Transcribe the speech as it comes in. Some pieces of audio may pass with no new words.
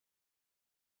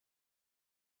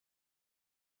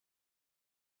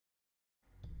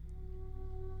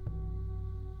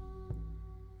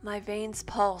My veins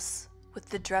pulse with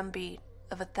the drumbeat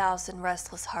of 1,000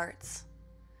 restless hearts.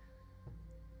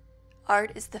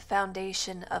 Art is the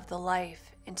foundation of the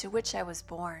life into which I was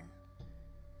born,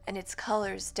 and its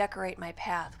colors decorate my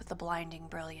path with a blinding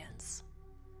brilliance.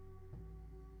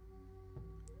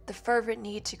 The fervent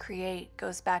need to create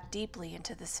goes back deeply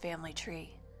into this family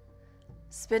tree.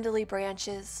 Spindly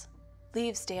branches,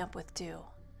 leaves damp with dew.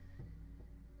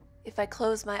 If I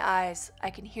close my eyes,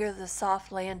 I can hear the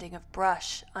soft landing of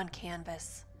brush on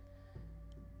canvas,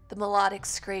 the melodic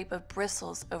scrape of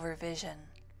bristles over vision,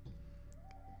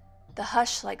 the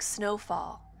hush like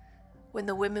snowfall when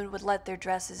the women would let their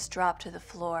dresses drop to the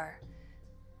floor,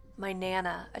 my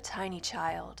Nana, a tiny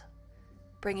child,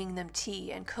 bringing them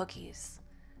tea and cookies,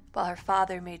 while her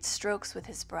father made strokes with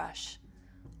his brush,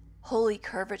 holy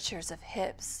curvatures of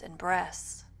hips and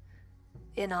breasts,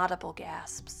 inaudible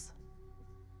gasps.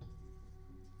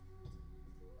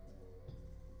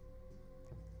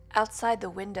 Outside the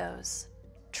windows,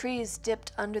 trees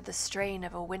dipped under the strain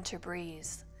of a winter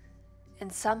breeze,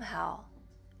 and somehow,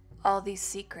 all these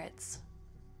secrets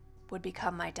would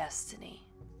become my destiny.